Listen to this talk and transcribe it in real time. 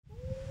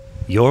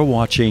You're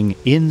watching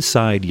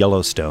Inside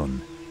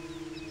Yellowstone.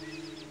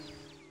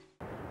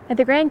 At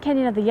the Grand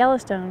Canyon of the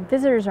Yellowstone,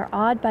 visitors are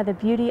awed by the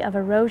beauty of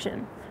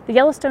erosion. The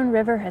Yellowstone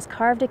River has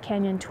carved a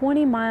canyon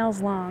 20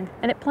 miles long,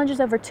 and it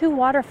plunges over 2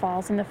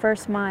 waterfalls in the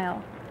first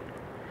mile.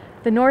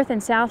 The north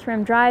and south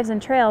rim drives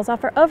and trails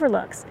offer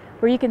overlooks,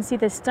 where you can see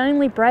the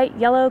stunningly bright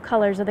yellow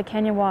colors of the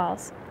canyon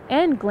walls,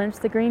 and glimpse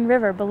the Green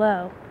River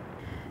below.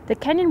 The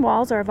canyon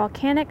walls are a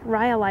volcanic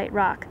rhyolite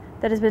rock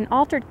that has been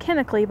altered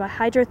chemically by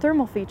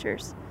hydrothermal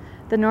features.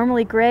 The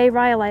normally gray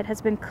rhyolite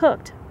has been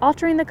cooked,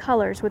 altering the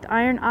colors with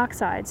iron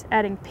oxides,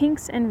 adding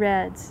pinks and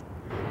reds.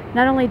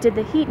 Not only did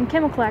the heat and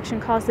chemical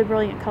action cause the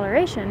brilliant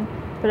coloration,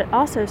 but it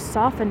also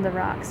softened the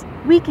rocks,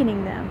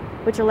 weakening them,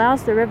 which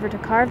allows the river to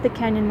carve the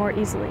canyon more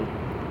easily.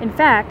 In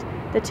fact,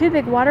 the 2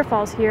 big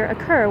waterfalls here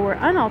occur where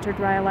unaltered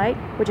rhyolite,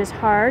 which is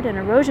hard and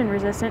erosion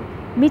resistant,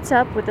 meets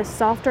up with the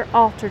softer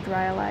altered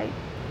rhyolite.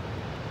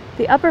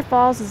 The upper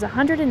falls is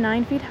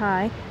 109 feet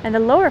high, and the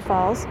lower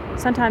falls,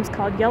 sometimes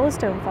called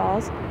Yellowstone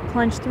Falls,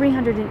 plunge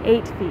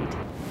 308 feet.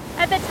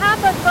 At the top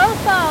of both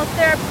falls,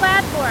 there are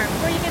platforms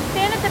where you can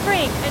stand at the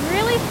brink and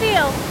really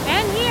feel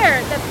and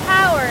hear the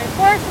power and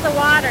force of the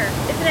water.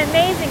 It's an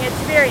amazing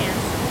experience.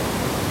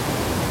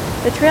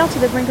 The trail to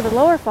the brink of the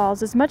lower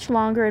falls is much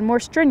longer and more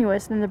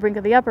strenuous than the brink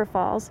of the upper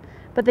falls,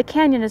 but the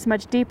canyon is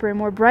much deeper and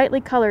more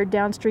brightly colored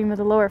downstream of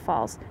the lower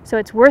falls, so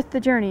it's worth the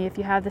journey if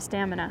you have the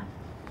stamina.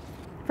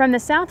 From the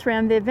south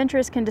rim, the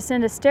adventurers can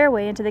descend a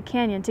stairway into the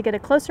canyon to get a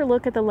closer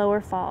look at the lower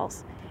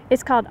falls.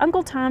 It's called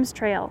Uncle Tom's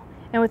Trail,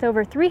 and with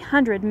over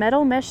 300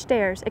 metal mesh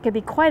stairs, it can be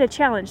quite a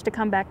challenge to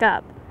come back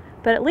up.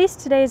 But at least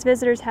today's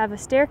visitors have a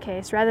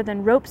staircase rather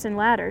than ropes and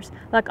ladders,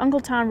 like Uncle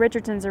Tom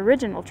Richardson's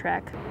original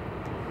trek.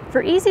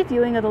 For easy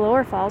viewing of the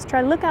lower falls,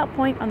 try Lookout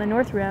Point on the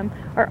north rim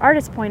or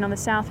Artist Point on the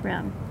south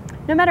rim.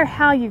 No matter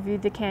how you view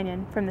the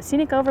canyon, from the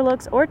scenic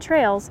overlooks or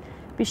trails,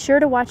 be sure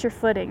to watch your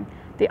footing.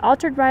 The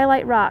altered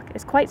rhyolite rock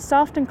is quite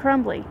soft and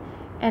crumbly,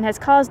 and has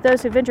caused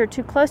those who venture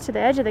too close to the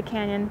edge of the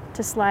canyon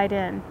to slide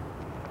in.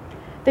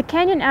 The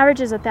canyon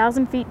averages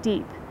 1,000 feet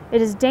deep.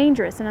 It is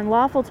dangerous and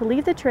unlawful to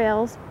leave the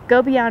trails,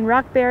 go beyond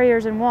rock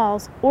barriers and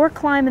walls, or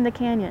climb in the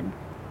canyon.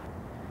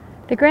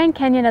 The Grand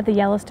Canyon of the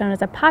Yellowstone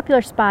is a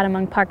popular spot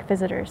among park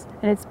visitors,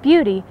 and its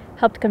beauty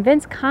helped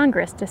convince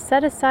Congress to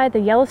set aside the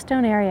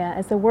Yellowstone area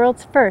as the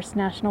world's first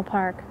national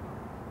park.